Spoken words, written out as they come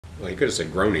Well, he could have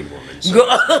said groaning woman. So.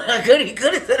 He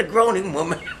could have said a groaning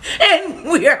woman. And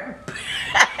we are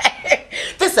back.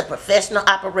 This is a professional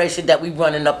operation that we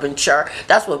running up in chart.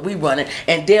 That's what we running.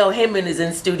 And Dale Hindman is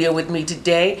in studio with me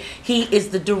today. He is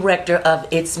the director of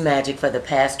It's Magic for the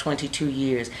past 22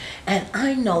 years. And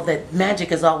I know that magic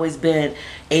has always been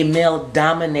a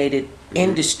male-dominated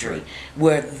industry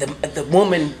where the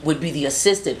woman would be the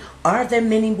assistant. Are there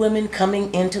many women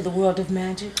coming into the world of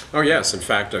magic? Oh yes, in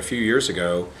fact, a few years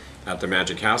ago at the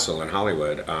Magic Castle in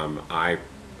Hollywood, I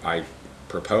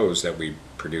proposed that we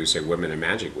produce a Women in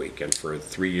Magic Week, and for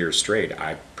 3 years straight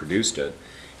I produced it,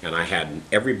 and I had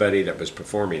everybody that was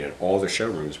performing at all the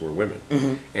showrooms were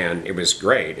women, and it was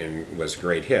great and was a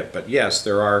great hit. But yes,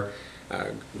 there are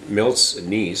Milt's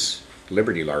niece,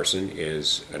 Liberty Larson,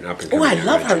 is an up-and-coming I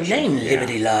love her magician. name,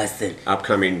 Liberty Larson.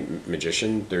 Upcoming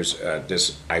magician. There's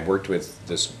I worked with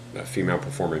this female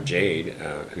performer, Jade,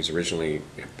 who's originally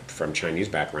from Chinese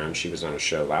background. She was on a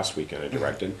show last weekend I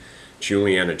directed.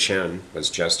 Juliana Chen was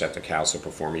just at the castle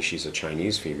performing. She's a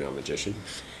Chinese female magician.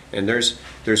 And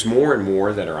there's more and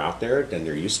more that are out there than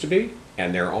there used to be,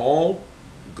 and they're all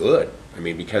good. I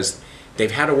mean, because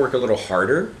they've had to work a little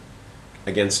harder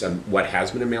against what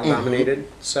has been a male-dominated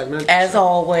segment. As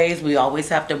always, we always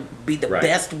have to be the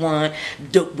best one.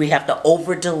 We have to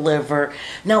over-deliver.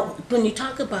 Now, when you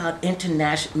talk about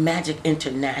magic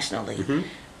internationally,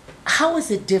 how is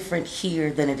it different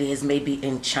here than it is maybe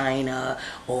in China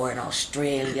or in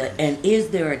Australia? And is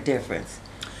there a difference?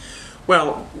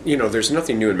 Well, you know, there's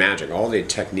nothing new in magic. All the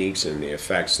techniques and the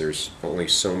effects, there's only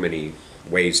so many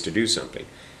ways to do something.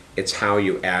 It's how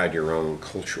you add your own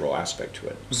cultural aspect to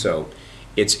it. So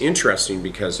it's interesting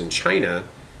because in China,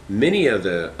 many of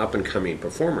the up-and-coming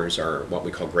performers are what we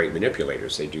call great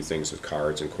manipulators. They do things with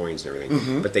cards and coins and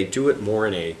everything, but they do it more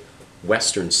in a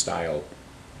Western-style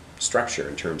structure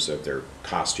in terms of their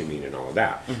costuming and all of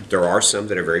that. There are some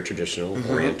that are very traditional,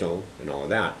 Oriental, and all of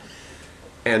that.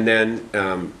 And then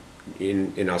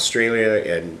in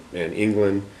Australia and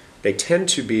England, they tend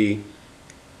to be,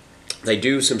 they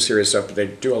do some serious stuff, but they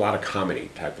do a lot of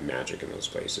comedy type of magic in those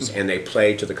places, and they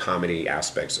play to the comedy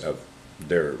aspects of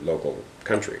their local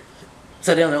country.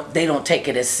 So they don't take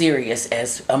it as serious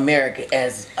as America,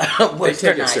 as They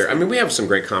take it serious. I mean, we have some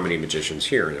great comedy magicians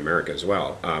here in America as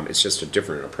well. It's just a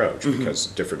different approach because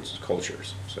different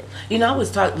cultures. So you know, I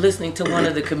was listening to one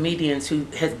of the comedians who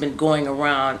has been going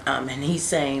around, and he's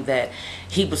saying that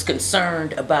he was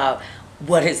concerned about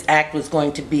what his act was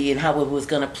going to be and how it was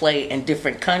going to play in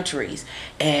different countries,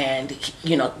 and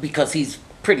you know, because he's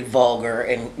pretty vulgar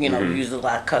and you know uses a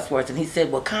lot of cuss words, and he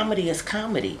said, well, comedy is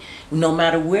comedy no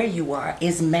matter where you are.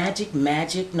 Is magic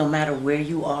magic no matter where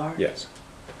you are? Yes.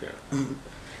 Yeah.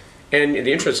 And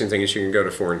the interesting thing is you can go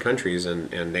to foreign countries and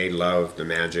they love the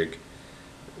magic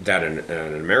that an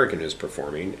American is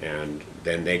performing, and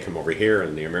then they come over here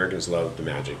and the Americans love the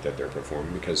magic that they're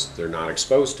performing because they're not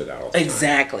exposed to that all the time.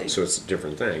 Exactly. So it's a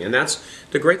different thing. And that's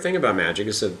the great thing about magic,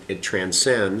 is that it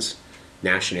transcends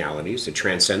nationalities, it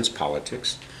transcends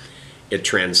politics, it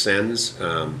transcends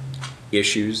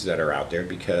issues that are out there,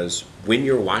 because when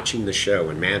you're watching the show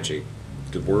in magic,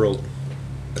 the world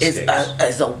is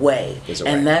a way,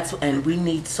 and way. And we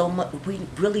need so much. We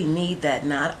really need that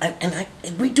now,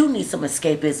 we do need some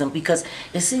escapism, because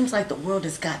it seems like the world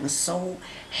has gotten so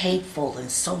hateful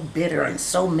and so bitter and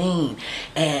so mean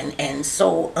and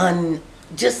so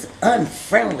just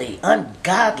unfriendly,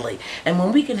 ungodly. And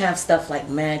when we can have stuff like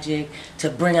magic to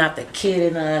bring out the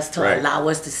kid in us, to allow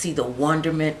us to see the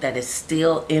wonderment that is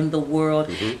still in the world,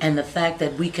 and the fact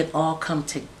that we can all come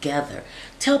together.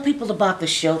 Tell people about the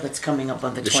show that's coming up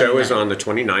on the 29th. The show is on the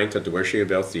 29th at the Wiscia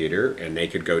Bell Theater, and they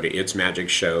could go to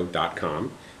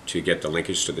itsmagicshow.com to get the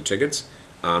linkage to the tickets.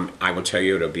 I will tell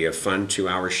you, it'll be a fun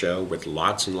 2-hour show with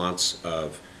lots and lots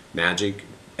of magic,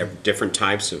 different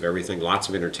types of everything, lots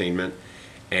of entertainment.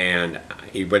 And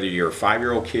whether you're a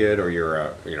 5-year-old kid or you're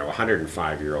a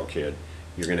 105-year-old kid,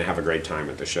 you're going to have a great time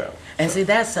at the show. And see,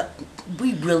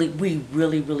 we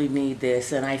really need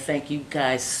this. And I thank you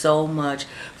guys so much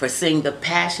for seeing the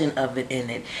passion of it in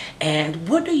it. And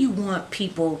what do you want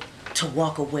people to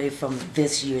walk away from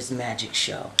this year's magic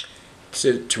show?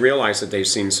 To realize that they've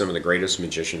seen some of the greatest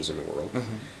magicians in the world,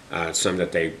 some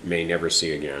that they may never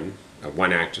see again.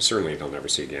 One act, certainly they'll never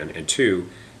see again. And two,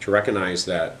 to recognize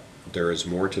that there is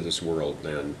more to this world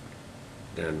than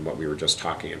what we were just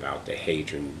talking about, the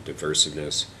hate and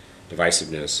divisiveness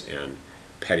and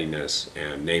pettiness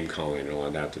and name-calling and all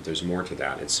of that, that there's more to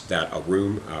that. It's that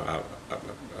a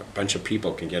bunch of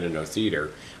people can get into a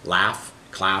theater, laugh,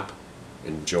 clap,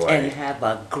 enjoy. And have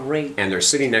a great... And they're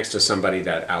sitting next to somebody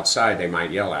that outside they might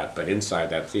yell at, but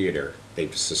inside that theater,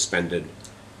 they've suspended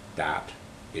that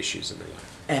issues in their life.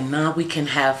 And now we can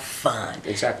have fun.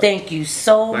 Exactly. Thank you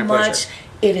so My much. pleasure.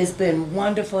 It has been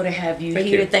wonderful to have you Thank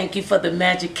here. you. Thank you for the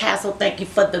Magic Castle. Thank you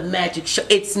for the Magic Show.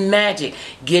 It's magic.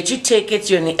 Get your tickets.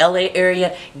 You're in the LA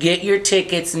area. Get your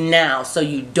tickets now so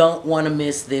you don't want to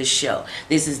miss this show.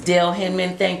 This is Dale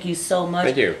Hindman. Thank you so much.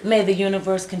 Thank you. May the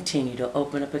universe continue to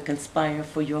open up and conspire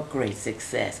for your great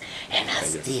success. And I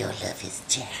still love his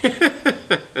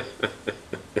jacket.